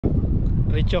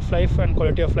rich of life and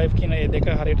quality of life කියන ඒ දෙක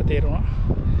හරියට තේරුණා.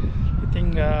 ඉතින්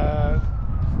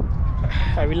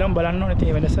ඇවිල්ලාම බලන්න ඕනේ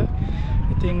තියෙන වෙනස.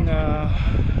 ඉතින්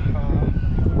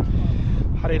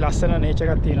හරි ලස්සන නේචර්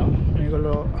එකක් තියෙනවා.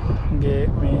 මේගොල්ලෝගේ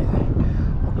මේ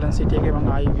Auckland city එකේ මම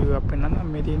ආයි view එකක්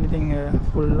පෙන්නන්නම්. මේ තියෙන ඉතින්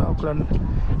full Auckland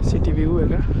city view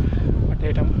එක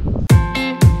වටේටම.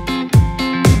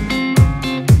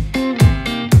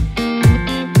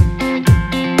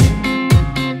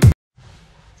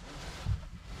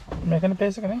 මේකනේ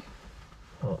place එක නේ?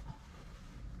 ඔව්.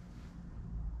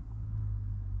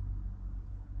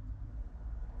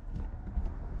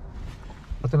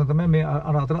 අතන තමයි මේ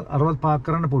අරවත් පාක්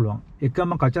කරන්න පුළුවන්.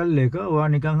 එකම කචල් එක ඔයා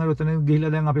නිකන් හරි උතන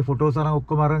ගිහිල්ලා දැන් අපි ෆොටෝස් අරන්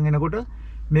ඔක්කොම අරන් එනකොට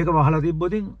මේක වහලා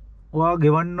තිබ්බොතින් ඔයා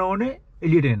ගෙවන්න ඕනේ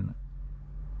එළියට එන්න.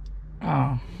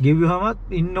 ගෙව්වහමත්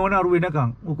ඉන්න ඕනේ අරු වෙනකන්.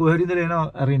 ඌ කොහේ හරි ඉඳලා එනවා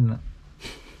අරින්න.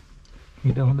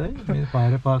 ඊට හොඳයි මේ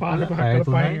පාරේ පාක් කරලා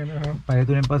පැය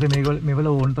 3න් පස්සේ මේවල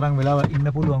ඕන තරම් වෙලාව ඉන්න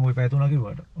පුළුවන් ওই පැය 3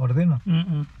 කිව්වට. ඔකට දෙන්න.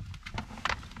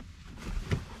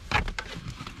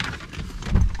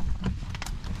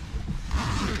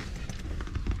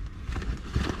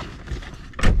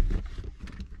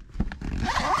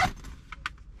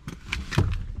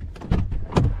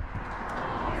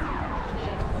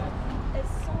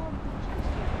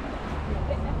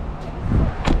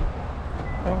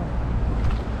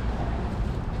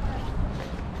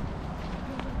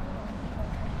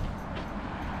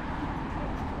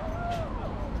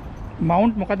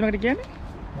 Mount මොකක්ද මේකට කියන්නේ?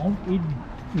 Mount Eden.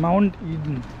 Mount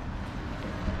Eden.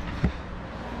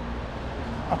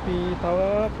 අපි තව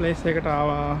place එකකට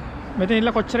ආවා. මෙතන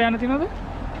ඉල්ල කොච්චර යන්න තියෙනවද?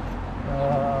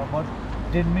 About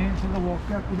 10 minutes in the walk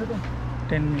එකක් උඩට.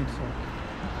 10 minutes.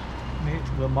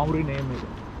 මේ Maori name එක.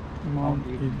 Mount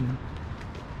Eden.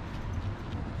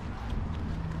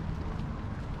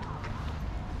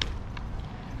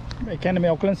 ඒ කියන්නේ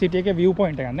මේ Auckland city එකේ view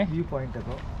point එකක් නේ? View point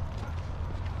එක.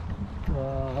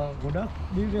 ගොඩක්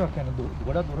view එකක් යන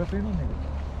ගොඩක් දුර පේනවා මේක.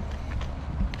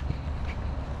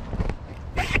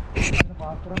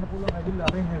 පාස් කරන්න පුළුවන් ඇවිල්ලා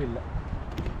අරන් ඇවිල්ලා.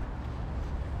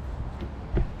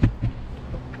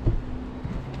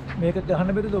 මේක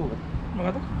ගහන්න බැරිද ඔක?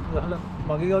 මොකද? ගහලා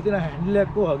මගේ ගාව තියෙන හැන්ඩල්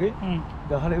එකක් වගේ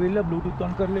ගහලා ඇවිල්ලා බ්ලූටූත්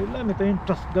on කරලා ඉල්ල මෙතනින්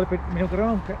ට්‍රස් ගාලා පෙට් මෙහෙම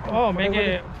කරනවා. ඔව් මේකේ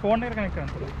ෆෝන් එකට කනෙක්ට්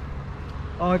කරන්න පුළුවන්.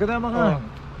 ඒක තමයි මම අහන්නේ.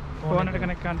 ෆෝන් එකට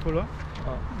කනෙක්ට් කරන්න පුළුවන්.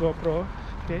 GoPro.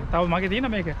 okay. තව මගේ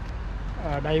තියෙන මේක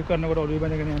ඩයිව් කරනකොට ඔළුවේ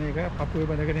බැඳගෙන යන එක, පපුවේ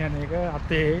බැඳගෙන යන එක,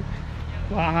 අතේ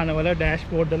වාහනවල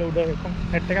ඩෑෂ්බෝඩ් වල උඩ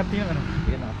නෙට් එකක් තියෙනවා.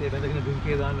 කියන අතේ බැඳගෙන ඩ්‍රින්ක්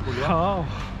එක දාන්න පුළුවන්. ඔව්.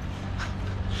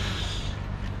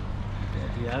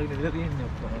 තියාගෙන ඉඳලා තියෙන්නේ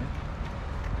ඔක්කොම.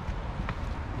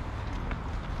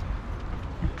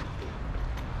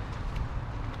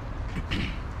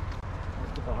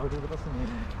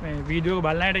 මේ වීඩියෝ එක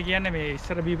බලන අයට කියන්නේ මේ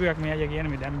ඉස්සර බීපු එකක් මේ අය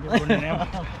කියන්නේ මේ දැන් බොන්නේ නෑ.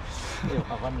 ඒක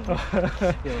කවන්නේ.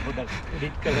 ඒක පොඩ්ඩක්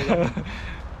එඩිට් කරලා.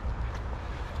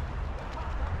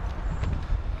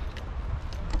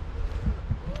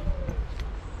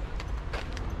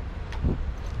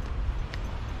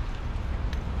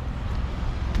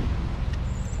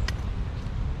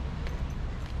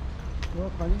 ඔය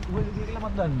කලින් කොහෙද ගියේ කියලා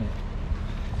මම දන්නේ නෑ.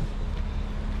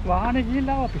 වාහනේ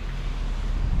ගිහිල්ලා ආව අපි.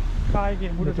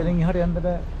 කායිගේ මුඩ මෙතනින් එහාට යන්න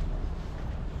බෑ.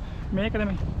 මේක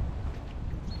නෙමෙයි.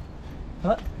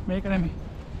 මේක නෙමෙයි.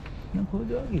 නම් කොහෙද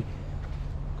වගේ?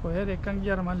 කොහෙද එක්කන්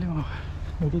ගියාර මල්ලි මාව.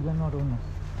 මෙටි ගන්නවට ඕන.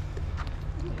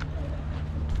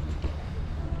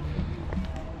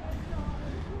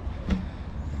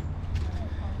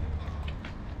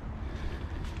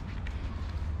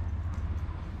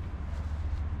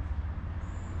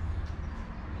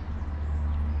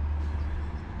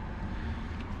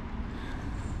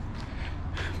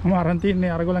 මම අරන්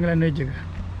තියන්නේ අරගොල්ලන්ගේ ලැන්ග්වේජ් එක.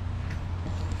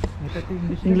 මේකට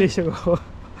ඉංග්‍රීසි එක.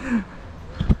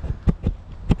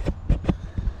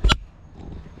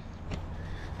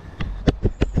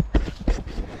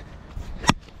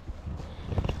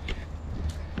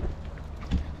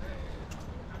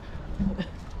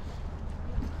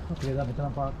 ඔකේ දා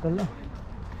මෙතන පාක් කරලා.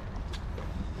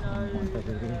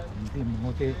 ඉතින්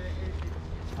මොකේ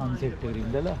අන්සෙට් එකේ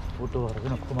ඉඳලා ෆොටෝ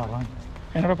අරගෙන ඔක්කොම අරන්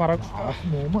එනකොට පරක්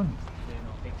මොමන්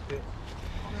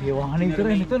ඒ වාහනේ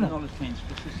ඉතරයි මෙතන.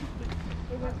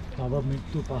 තව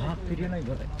මිනිත්තු 5ක් පිටියන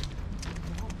ඉවරයි.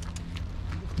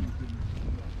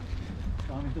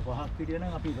 මිනිත්තු 5ක් පිටියන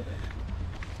අපි ඉවරයි.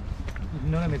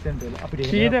 ඉන්නවනේ මෙතෙන්ට අපිට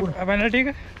කීයද පැනල්ටි එක?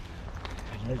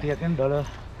 පැනල්ටි එකෙන් $50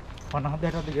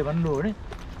 60කට ගෙවන්න ඕනේ.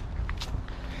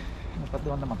 මොකද්ද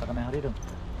වන්ද මතක නැහැ හරියට.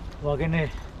 ඔයගෙනේ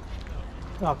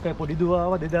අක්කේ පොඩි දුව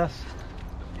ආව 2000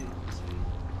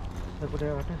 එතකොට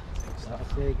යට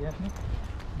සාස්සේ කියන්නේ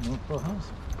නොපහ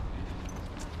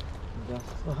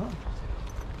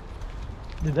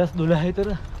 2012 විතර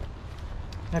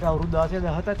මට අවුරුදු 16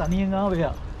 17 තනියෙන් ආව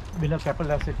එයා. බිල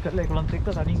කැපල් ඇසෙට් කරලා ඒගොල්ලන්ත් එක්ක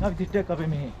තනියෙන් ආව විසිට් එකක් අපේ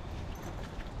මෙහෙ.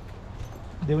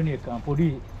 දෙවෙනි එක පොඩි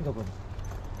එකපොඩ.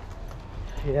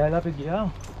 එයාලා අපි ගියා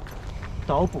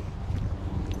තවපු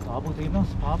තියෙන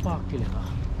ස්පා පාක් කියලා.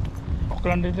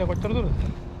 ඔක්ලන්ඩ් ඉඳලා කොච්චර දුරද?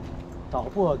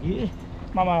 තවපු වගේ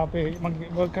මම අපේ මගේ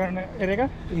වර්ක් කරන ඒරියා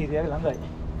ඒරියා ළඟයි.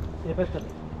 ඒ පැත්තට.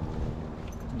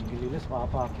 ගිලිල ස්පා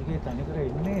පාක් එකේ තනි කර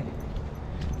ඉන්නේ.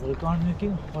 වල්කාන්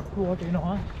එකකින් හොට් වෝට්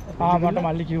එනවා. මට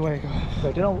මල්ලි කිව්වා ඒක.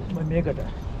 වැටෙනවා මේකට.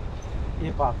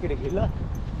 ඒ පාක් එකට ගිහලා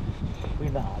අපි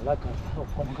නාලා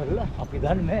ඔක්කොම කරලා අපි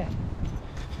දන්නේ නැහැ.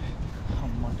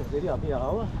 අම්මට දෙරි අපි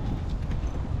ආවා.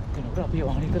 එනකොට අපි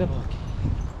වහනි කරපුවා.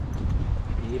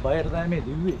 ඒ බයර තමයි මේ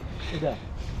දිව්වේ. එදා.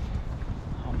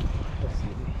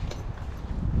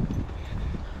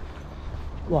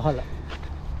 වහලා.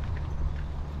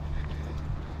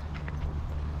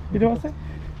 ඊට පස්සේ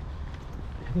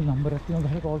නම්බර් එකක් තියෙනවා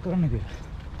ගහලා කෝල් කරන්න කියලා.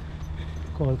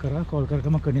 කෝල්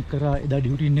කරගම කනෙක්ට් කරා එදා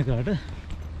ඩියුටි ඉන්න එකට.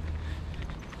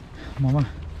 මම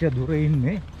ටික දුර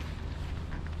ඉන්නේ.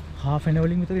 half an hour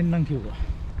වලින් විතර එන්නම් කිව්වා.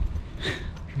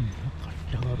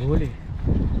 කට්ටව රෝලේ.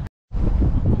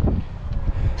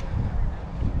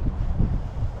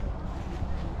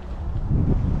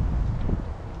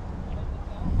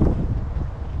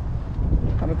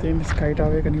 අර තියෙන ස්කයි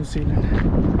ටාවර් එක නිව්සීලන්ත.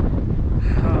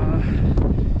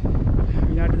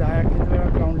 විනාඩි 10ක් විතර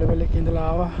ග්‍රවුන්ඩ් ලෙවල් එකේ ඉඳලා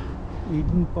ආවා.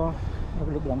 ඊඩන් පාක්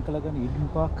අපිට ලංකලා ගන්න ඊඩන්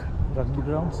පාක් රග්බි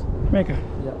ග්‍රවුන්ඩ්ස් මේක.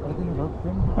 යා අර තියෙන රග්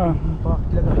පාක්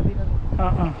කියලා ගහලා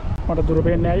තියෙනවා. මට දුර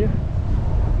පේන්නේ අයිය.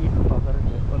 ඊඩන් පාක් අර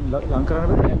ලං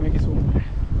කරන්න බෑ මේකේ zoom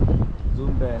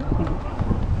බෑ නේ.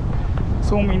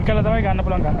 zoom in කළා තමයි ගන්න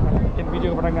පුළුවන් ගන්න. ඒක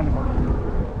වීඩියෝ එක පටන් ගන්නකොට.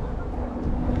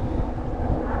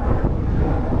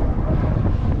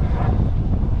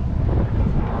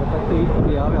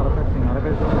 ඒ ආවේ අර පැත්තෙන්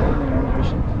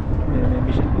මේ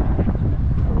මිෂන්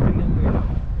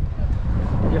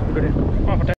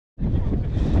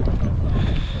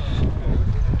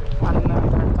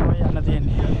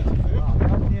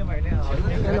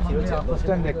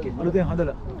අලුතෙන්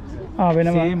හදලා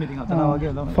වෙනම සේම් ඉතින් හදනවා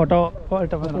වගේ තමයි ෆොටෝ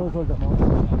වලට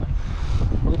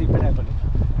මොකද ඉපෙන්නේ කොල්ලේ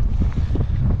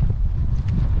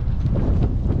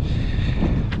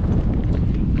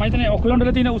මම හිතන්නේ ඔක්ලන්ඩ්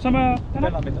වල තියෙන උසම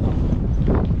තැන මෙතන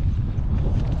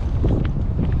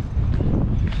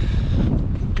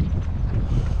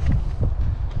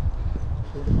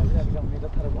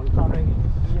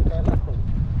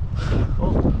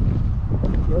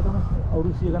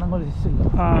අවුරුදු 100 ගණන් වල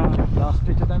ඉස්සෙල්ලා ලාස්ට්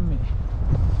වෙච්ච තැන් මේ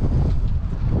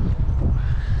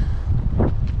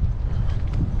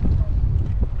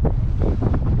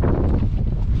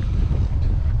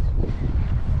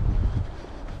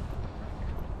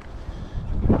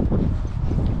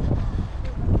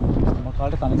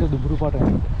කාලේ තනිකර දුඹුරු පාට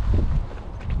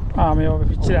යනවා. මේ වගේ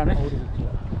පිච්චිලානේ.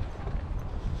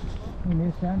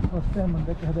 මේ ස්ටෑන්ඩ් ෆස්ට් ටයිම් මම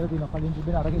දැක්ක හදලා තියෙනවා. කලින්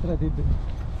තිබෙන අර ගෙදර තිබ්බේ.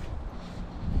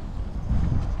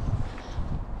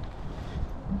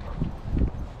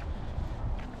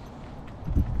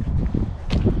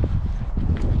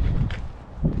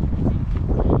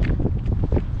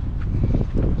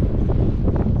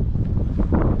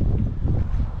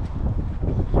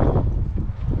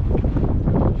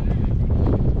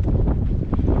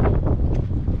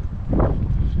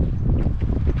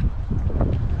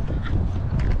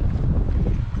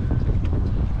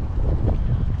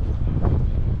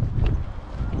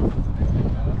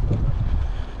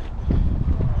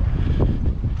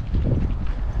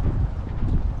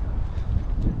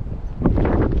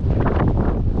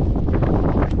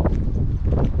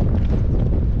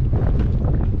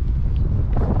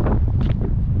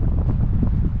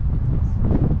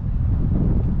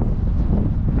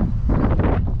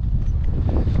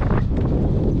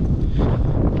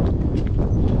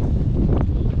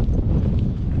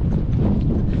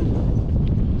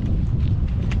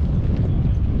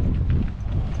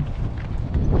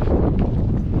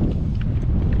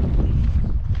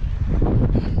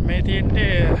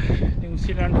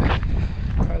 නිව්සීලන්ඩ්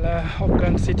වල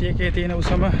ඔක්ලන්ඩ් සිටි එකේ තියෙන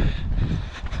උසම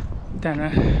තැන.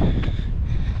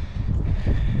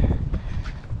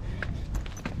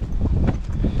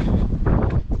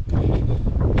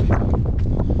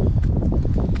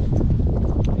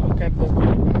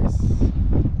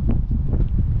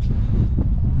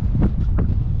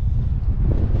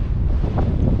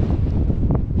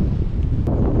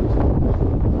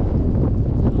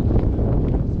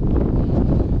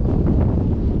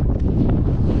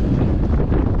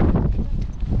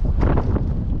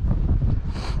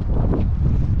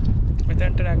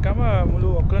 මුළු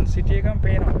ඔක්ලන්ඩ් සිටි එකම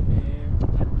පේනවා. මේ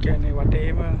කියන්නේ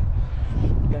වටේම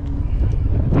දැන්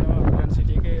ඔක්ලන්ඩ්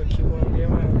සිටි එකේ කිව්වා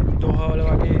වගේම දෝහා වල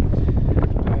වගේ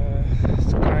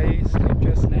sky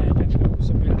scriptures නැහැ කියන්නේ උස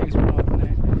buildings මොනවත්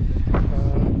නැහැ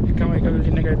එකම එක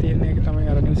building එකයි තියෙන්නේ ඒක තමයි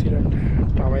අර New Zealand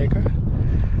tower එක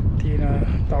තියෙන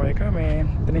tower එක මේ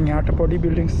එතනින් එහාට පොඩි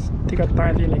buildings ටිකක්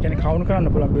තමයි තියෙන්නේ ඒ කියන්නේ count කරන්න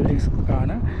පුළුවන් buildings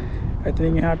ගාන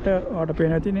එතනින් එහාට ඔයාලට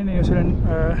පේනවා තියෙන්නේ New Zealand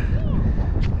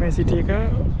මේ city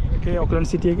එකේ Auckland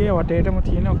city එකේ වටේටම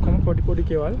තියෙන ඔක්කොම පොඩි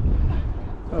කෙවල්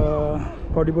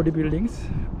පොඩි buildings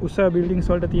උස buildings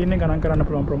වලට තියෙන්නේ ගණන් කරන්න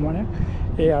පුළුවන් ප්‍රමාණය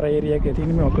ඒ අර area එකේ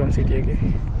තියෙන මේ Auckland city එකේ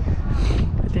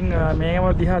ඉතින් මේව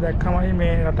දිහා දැක්කමයි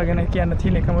මේ රට ගැන කියන්න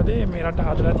තියෙන එකම දේ මේ රට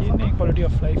හදලා තියෙන්නේ quality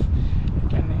of life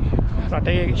කියන්නේ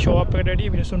රටේ show up එකට වැඩි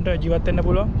මිනිසුන්ට ජීවත් වෙන්න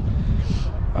පුළුවන්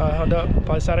හොඳ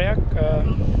පරිසරයක්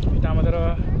ඊට අමතරව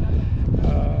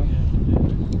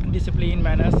discipline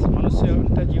manners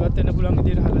මිනිස්සුන්ට ජීවත් වෙන්න පුළුවන්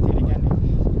විදිහට හදලා තියෙන කියන්නේ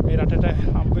මේ රටට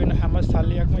හම්බ වෙන හැම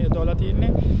සල්ලියක්ම යොදවලා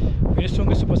තියෙන්නේ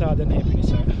මිනිස්සුන්ගේ සුපසාධනය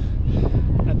පිණිස.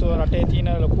 නැතුව රටේ තියෙන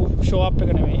ලොකු show up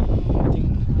එක නෙමෙයි. ඉතින්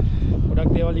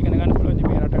ගොඩක් දේවල් ඉගෙන ගන්න පුළුවන්. ඉතින්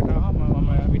මේ රටට ආවම මම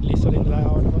මිඩල් ඊස්ට් වලින් ඉඳලා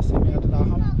ආවට පස්සේ මේ රටට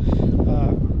ආවම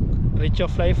rich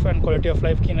of life and quality of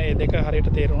life කියන මේ දෙක හරියට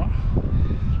තේරුණා.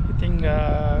 ඉතින්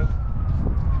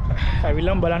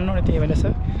ඇවිල්ලාම බලන්න ඕනේ තියෙන වෙනස.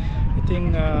 ඉතින්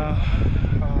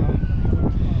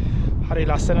හරි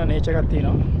ලස්සන nature එකක්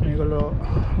තියෙනවා.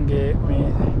 මේගොල්ලෝගේ මේ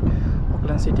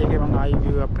Auckland city එකේ මම ආයි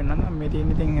view එකක් පෙන්නන්නම්. මේ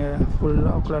තියෙන ඉතින් full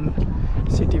Auckland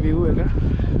city view එක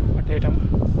වටේටම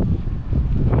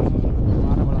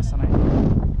මාරම ලස්සනයි.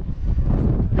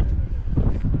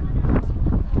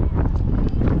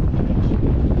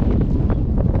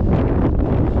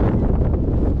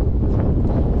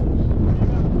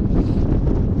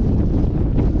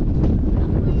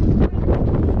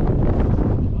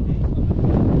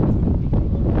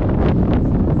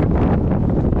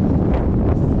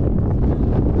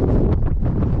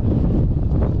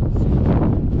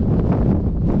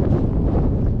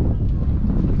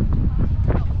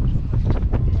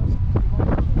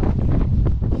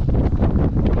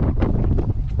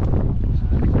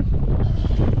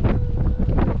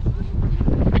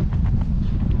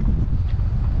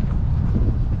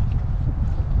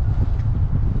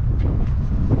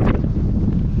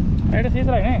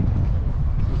 සීතලයි නේ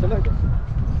සීතලයි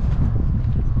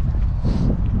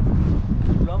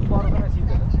ලම් පාර කරන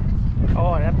සීතල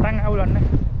ඕ නැත්තම් අවුලන්නේ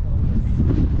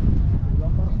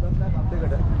ලම් පාර දැන්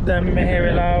අන්දේකට දැන් මෙහෙ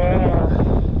වෙලාව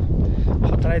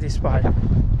 4:35යි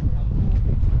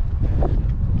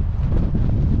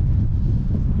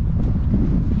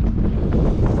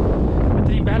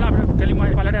ඉතින් බහලා අපිට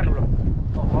කෙලිමයි පළට යන්න පුළුවන්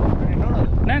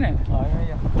නෑ නෑ ආයෙ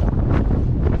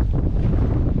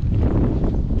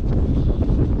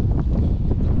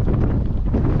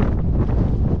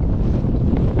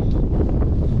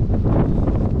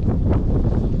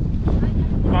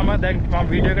දැන් මම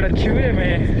වීඩියෝ එකකට කිව්වේ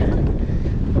මේ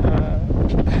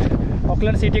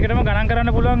Auckland city එකටම ගණන්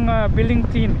කරන්න පුළුවන් බිල්ඩින්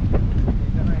තියෙන්නේ.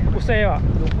 උස ඒවා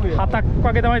 7ක්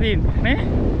වගේ තමයි තියෙන්නේ නේ?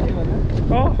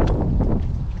 ඔව්.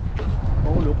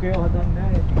 ඔව් ලෝකේ හදන්නේ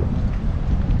නැහැ.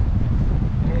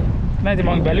 නෑ ඉතින්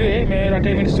මම බැලුවේ මේ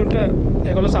රටේ මිනිස්සුන්ට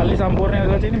ඒගොල්ලෝ සල්ලි සම්පූර්ණයෙන්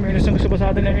හදලා තියෙන්නේ මිනිස්සුන්ගේ සුබ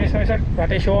සාධනය මිසක්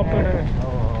රටේ ෂෝ අප් එකට.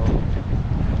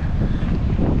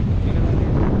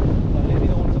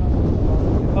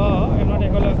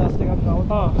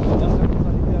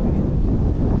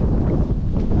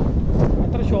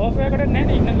 අතර ෂෝ ඔෆ් එකකට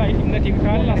නැහැ ඉන්න ලයිට් ඉන්න ටික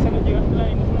කාලේ ලස්සන ජීවත් වෙලා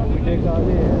ඉන්න පුළුවන්. ඒ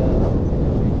කාලේ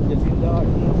ජසින්දා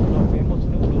ෆේමස්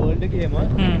වර්ල්ඩ් එකේම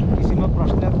කිසිම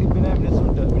ප්‍රශ්නයක් තිබ්බේ නැහැ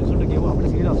මිනිස්සුන්ට. මිනිස්සුන්ට කිව්වා අපිට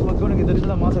 180ක් ගවන ගෙදර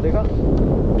ඉඳලා මාස දෙකක්.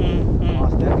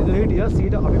 මාස දෙකක් ගෙදර හිටියා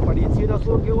 100 අපි පඩි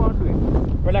 180ක් ගෙවුවා ආණ්ඩුවෙන්.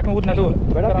 වැඩක් මොකුත් නැතුව.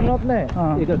 වැඩක් මොනවත් නැහැ.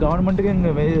 ඒක ගවර්න්මන්ට් එකෙන්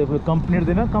කම්පැනිට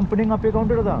දෙනවා කම්පැනිෙන් අපේ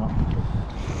account එකට දානවා.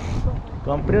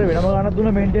 කම්පැනිට වෙනම ගානක්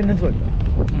දුන්නා මේන්ටෙනන්ස් වලට.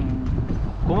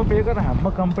 කොහොම පේ කරා හැම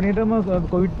කම්පැනිටම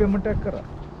කොවිඩ් පේමන්ට් එකක් කරා.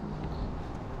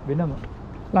 වෙනම.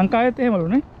 ලංකාවෙත් එහෙමලු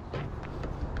නේ?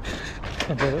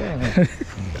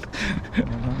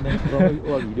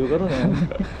 වීඩියෝ කරනවා.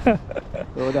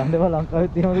 ඔය දන්නේ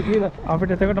ලංකාවෙත් එහෙමද කියලා.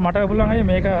 අපිට එතකොට මට පුළුවන් අය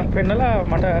මේක පෙන්නලා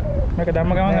මට මේක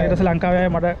දැම්ම ගමන් ඊට පස්සේ ලංකාවේ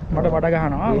මට බඩ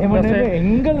ගහනවා. එහෙම නෙමෙයි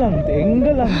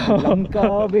එංගලන්ත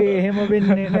ලංකාවේ එහෙම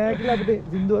වෙන්නේ නැහැ කියලා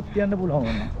අපිට සින්දුවක් කියන්න පුළුවන්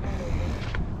වුණා.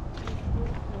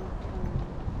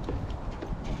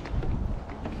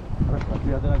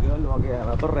 යදන ගෙවල් වගේ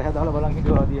රබර් රැහ දාලා බලන්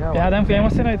හිටියා දිහා. එයා දැන්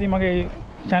ෆේමස් වෙනවා. ඉතින් මගේ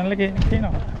channel එකේ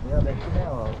තියෙනවා. එයා දැක්කේ නෑ.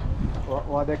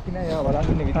 ඔයා දැක්කේ නෑ. එයා බලන්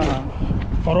ඉන්නේ විදිය.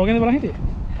 පරෝගෙන්ද බලන් හිටියේ?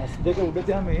 ඇස් දෙක උඩ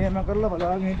තියාම මෙහෙම කරලා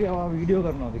බලාගෙන හිටියා. වීඩියෝ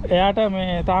කරනවාද කියලා. එයාට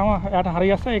මේ තාම එයාට හරි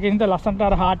ගස්සා. ඒකෙන් හින්දා ලස්සනට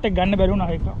අර හાર્ට් එක ගන්න බැරි වුණා.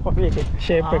 ඒක කොපි එකේ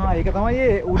ෂේප් එක. ඒක තමයි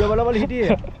ඒ උඩ බලවල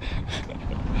හිටියේ.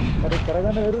 හරි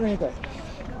කරගන්න බැරුනේ ඒකයි.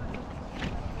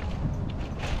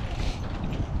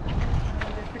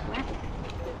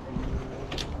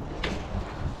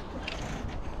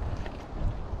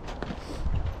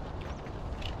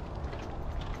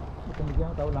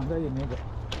 ගියාම තව ළඟයි මේක.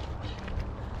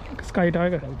 ස්කයි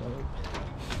ටවර් එක.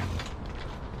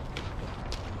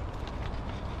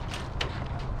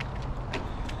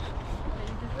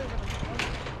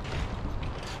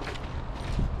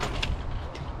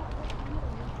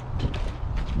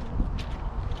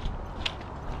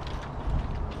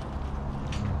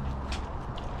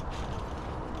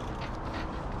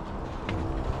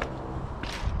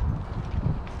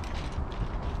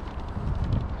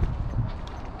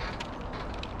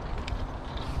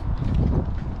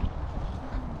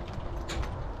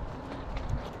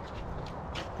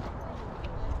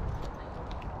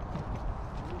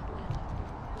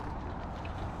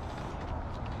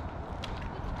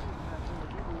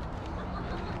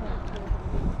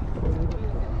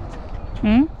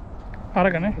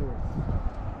 අරගෙන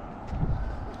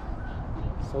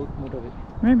සවුත් මොටරේ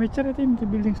මේ මෙච්චර තියෙන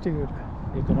බිල්ඩින්ග්ස් ටික එක.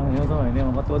 ඒක නම් එහෙම තමයි නේ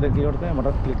මමත් ඔය දැන් කියවට තමයි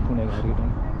මටත් ක්ලික් වුණේ ඒක හරියටම.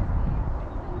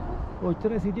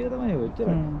 ඔච්චර සිටිය තමයි ඔය ඔච්චර.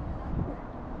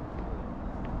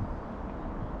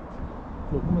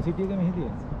 ලොකුම සිටිය එක මෙහි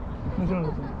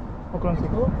තියෙන්නේ. ඔක්ලන්ඩ්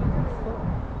සිටි.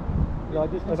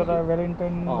 largest ඒකට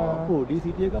වෙලින්ටන් පොඩි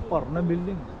සිටිය එක පරණ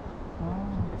බිල්ඩින්.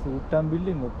 සූට්ටම්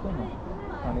බිල්ඩින් ඔක්කොම.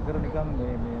 අනිකර නිකන්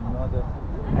මේ මොනවද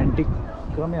ඇන්ටික්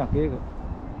ක්‍රමයක් ඒක.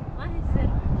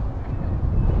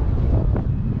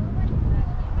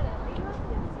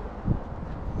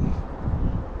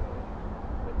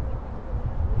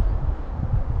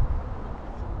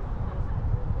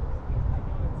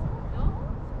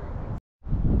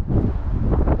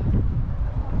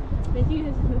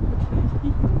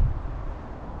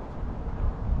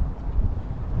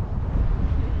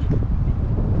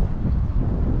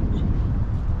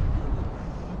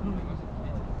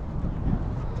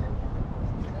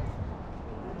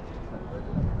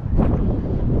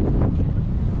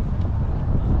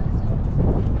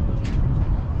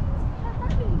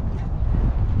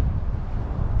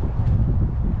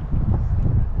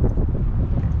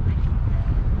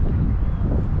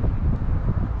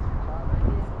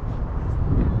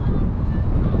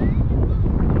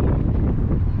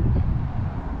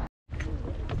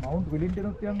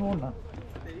 විලින්ටනුත් යන්න ඕන නම්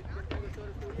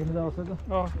එන දවසක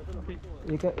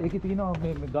ඒකේ තියෙනවා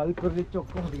මේ ගල් පෙරලිච්ච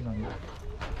ඔක්කොම තියෙනවා.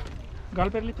 ගල්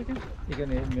පෙරලිච්ච කියන්නේ? ඒ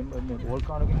කියන්නේ මේ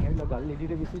වෝල්කානෝකින් ඇවිල්ලා ගල්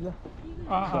එළියට විසිලා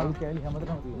ගල් කෑලි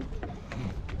හැමතැනම තියෙනවා.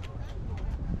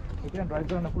 ඒක නම් ඩ්‍රයිව්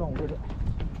කරන්න පුළුවන් උඩට.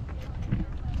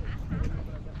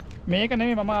 මේක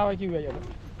නෙමෙයි මම ආවා කිව්වා අයියෝ.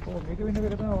 ඔව් මේක වෙන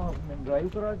වෙලට තමයි මම ඩ්‍රයිව්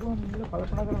කරා ගමන්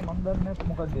කල්පනා කරලා මම දන්නේ නැහැ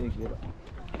මොකක්ද ඒ කියලා.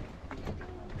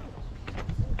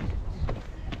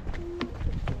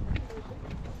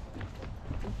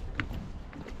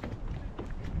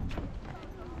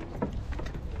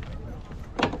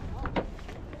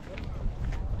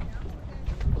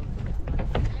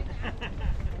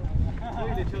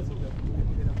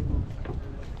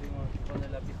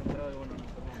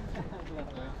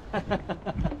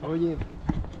 Oye,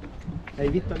 ¿has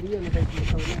visto el vídeo? ¿No has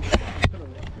visto el vídeo?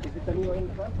 ¿Viste el vídeo ahí en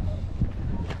la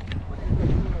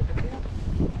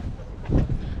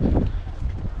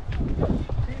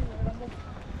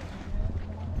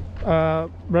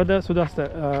brother Sudhasta,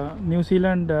 New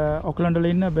Zealand Auckland වල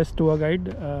ඉන්න best tour guide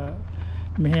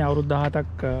මෙහි අවුරුදු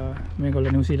 17ක්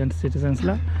මේගොල්ලෝ New Zealand citizens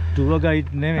ලා tour guide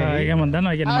නෙමෙයි. ඒක මම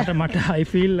දන්නවා. ඒ කියන්නේ මට I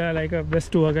feel like a best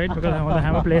tour guide because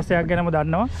හැම place එකක් ගැනම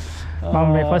දන්නවා. මම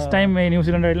මේ first time මේ New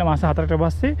Zealand ඇවිල්ලා මාස 4කට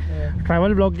පස්සේ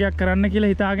travel vlog එකක් කරන්න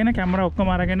කියලා හිතාගෙන කැමරා ඔක්කොම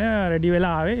අරගෙන ready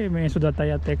වෙලා ආවේ මේ සුදත්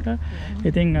අයියත් එක්ක.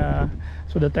 ඉතින්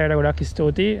සුදත් අයියට ගොඩක්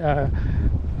ස්තුතියි.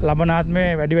 ලබනාත්මේ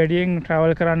වැඩි වැඩියෙන්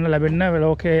travel කරන්න ලැබෙන්න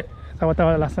ලෝකේ තව තව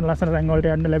ලස්සන තැන් වලට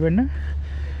යන්න ලැබෙන්න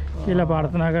කියලා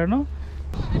ප්‍රාර්ථනා කරනවා.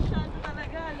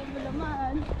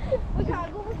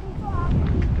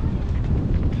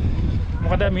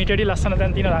 මොකද මීටරි ලස්සන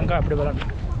තැන් තියෙන ලංකාවේ අපිට බලන්න.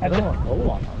 ඔව්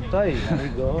අනන්තයි. හරි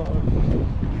ගෝ.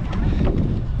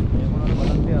 මේ මොනවද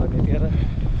බලන්නේ අර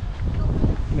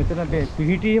මෙතන මේ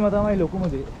පිහිටීම තමයි ලොකුම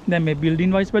දේ. දැන් මේ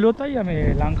බිල්ඩින් වයිස් බැලුවොත් අයියා මේ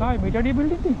ලංකාවේ මීටරි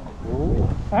බිල්ඩින් තියෙනවා. ඕ.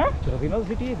 ඈ? චරදිනල්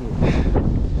සිටි එකේ.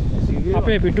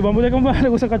 අපේ පිටු බම්බු දෙකම බලන්න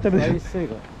කුසකච්චද. ප්‍රයිස්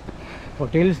එක.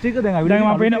 හොටෙල්ස් ටික දැන් දැන්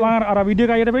මම පේන මම අර වීඩියෝ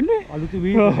එක අයියට පෙන්නේ. අලුත්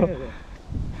වීඩියෝ එක.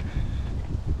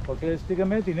 හොටෙල්ස් ටික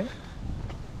මේ තියෙන.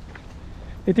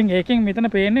 ඉතින් ඒකෙන් මෙතන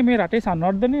පේන්නේ මේ රටේ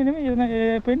සංවර්ධනය නෙමෙයි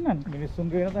පෙන්නන්නේ.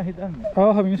 මිනිස්සුන්ගේ වෙනත හිතන්නේ.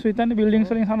 ඔව් මිනිස්සු හිතන්නේ බිල්ඩින්ග්ස්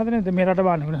වලින් සංවර්ධනය මේ රට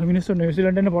බලන්න. මිනිස්සු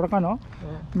නිව්සීලන්ත එන්න පොර කනවා.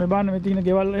 මේ බලන්න මේ තියෙන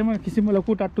ගෙවල් එහෙම කිසිම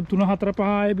ලොකු ටට්ටු 3 4 5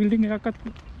 ආයේ බිල්ඩින් එකක්වත්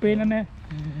පේන්නේ නැහැ.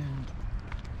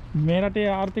 මේ රටේ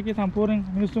ආර්ථිකය සම්පූර්ණයෙන්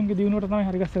මිනිස්සුන්ගේ දියුණුවට තමයි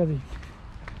හරි ගස්සලා තියෙන්නේ.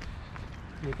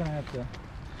 ඒක නෑ අත්තා.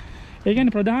 ඒ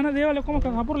කියන්නේ ප්‍රධාන දේවල් ඔක්කොම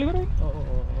කපුරල ඉවරයි.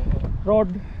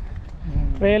 රෝඩ්,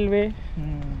 රේල්වේ,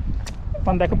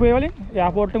 මම දැකපු ඒ වලින්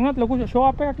එයාපෝට් එකේ උනත් ලොකු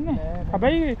ෂෝප් එකක් නේ.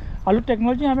 හැබැයි අලුත්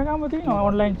ටෙක්නොලොජි හැම එකම තියෙනවා.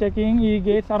 ඔන්ලයින් චෙකින්, ඊ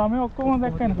ගේට්ස් අරම ඔක්කොම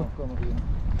දැක්කනකො. ඔක්කොම තියෙනවා.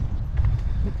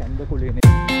 මේ කැන්ද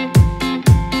කුලේනේ.